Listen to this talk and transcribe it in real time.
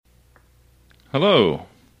Hello.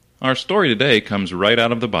 Our story today comes right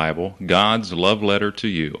out of the Bible, God's love letter to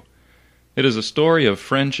you. It is a story of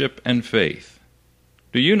friendship and faith.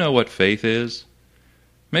 Do you know what faith is?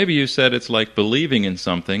 Maybe you said it's like believing in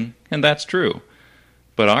something, and that's true.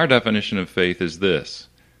 But our definition of faith is this: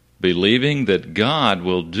 believing that God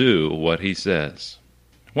will do what He says.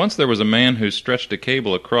 Once there was a man who stretched a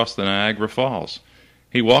cable across the Niagara Falls.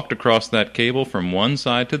 He walked across that cable from one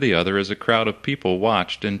side to the other as a crowd of people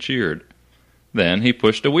watched and cheered. Then he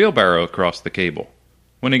pushed a wheelbarrow across the cable.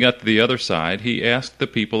 When he got to the other side, he asked the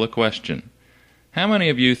people a question. How many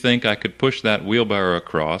of you think I could push that wheelbarrow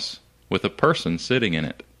across with a person sitting in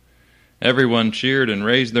it? Everyone cheered and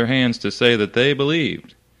raised their hands to say that they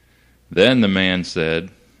believed. Then the man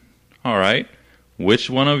said, "All right, which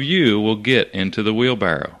one of you will get into the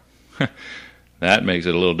wheelbarrow?" That makes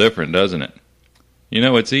it a little different, doesn't it? You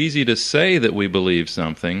know, it's easy to say that we believe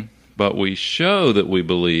something, but we show that we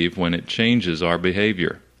believe when it changes our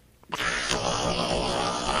behavior.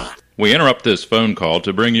 We interrupt this phone call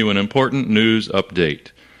to bring you an important news update.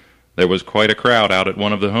 There was quite a crowd out at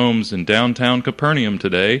one of the homes in downtown Capernaum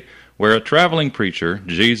today, where a traveling preacher,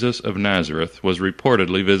 Jesus of Nazareth, was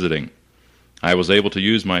reportedly visiting. I was able to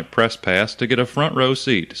use my press pass to get a front row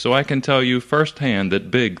seat, so I can tell you firsthand that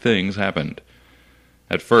big things happened.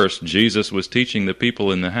 At first, Jesus was teaching the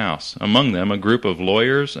people in the house, among them a group of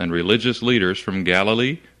lawyers and religious leaders from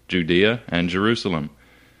Galilee, Judea, and Jerusalem.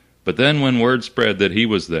 But then when word spread that he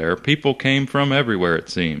was there, people came from everywhere, it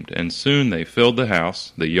seemed, and soon they filled the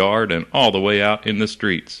house, the yard, and all the way out in the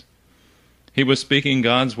streets. He was speaking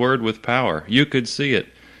God's word with power. You could see it,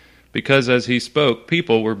 because as he spoke,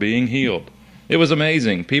 people were being healed. It was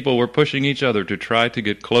amazing. People were pushing each other to try to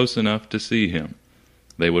get close enough to see him.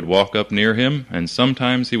 They would walk up near him, and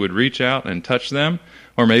sometimes he would reach out and touch them,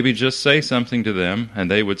 or maybe just say something to them,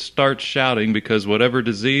 and they would start shouting because whatever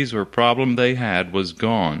disease or problem they had was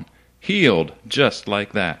gone, healed just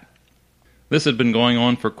like that. This had been going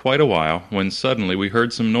on for quite a while, when suddenly we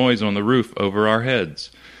heard some noise on the roof over our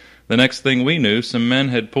heads. The next thing we knew, some men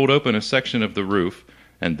had pulled open a section of the roof,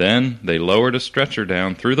 and then they lowered a stretcher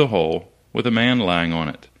down through the hole with a man lying on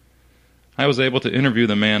it. I was able to interview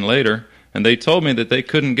the man later, and they told me that they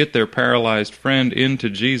couldn't get their paralyzed friend into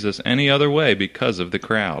Jesus any other way because of the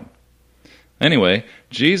crowd. Anyway,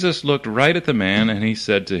 Jesus looked right at the man and he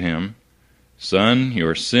said to him, "Son,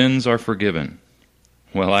 your sins are forgiven."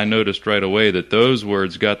 Well, I noticed right away that those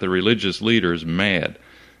words got the religious leaders mad,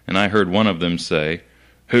 and I heard one of them say,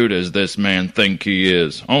 "Who does this man think he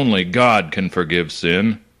is? Only God can forgive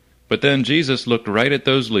sin." But then Jesus looked right at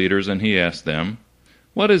those leaders and he asked them,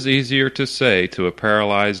 "What is easier to say to a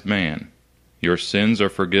paralyzed man? Your sins are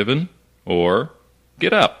forgiven?" Or,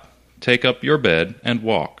 "Get up, take up your bed, and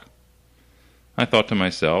walk." I thought to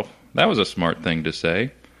myself, that was a smart thing to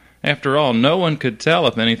say. After all, no one could tell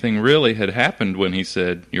if anything really had happened when he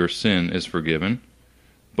said, "Your sin is forgiven."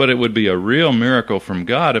 But it would be a real miracle from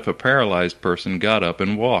God if a paralyzed person got up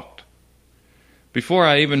and walked. Before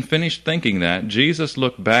I even finished thinking that, Jesus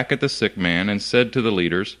looked back at the sick man and said to the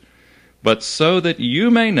leaders, "But so that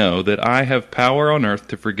you may know that I have power on earth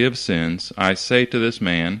to forgive sins, I say to this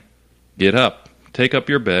man, get up, take up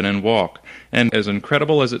your bed, and walk." And as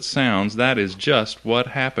incredible as it sounds, that is just what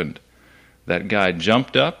happened. That guy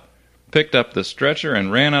jumped up, picked up the stretcher,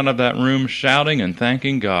 and ran out of that room shouting and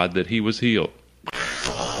thanking God that he was healed.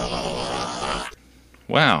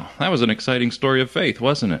 Wow, that was an exciting story of faith,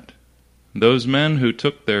 wasn't it? Those men who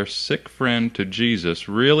took their sick friend to Jesus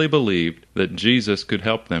really believed that Jesus could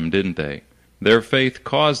help them, didn't they? Their faith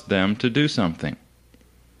caused them to do something.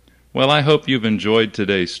 Well, I hope you've enjoyed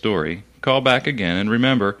today's story. Call back again, and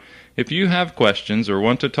remember, if you have questions or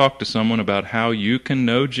want to talk to someone about how you can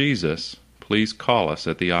know Jesus, please call us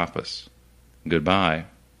at the office. Goodbye.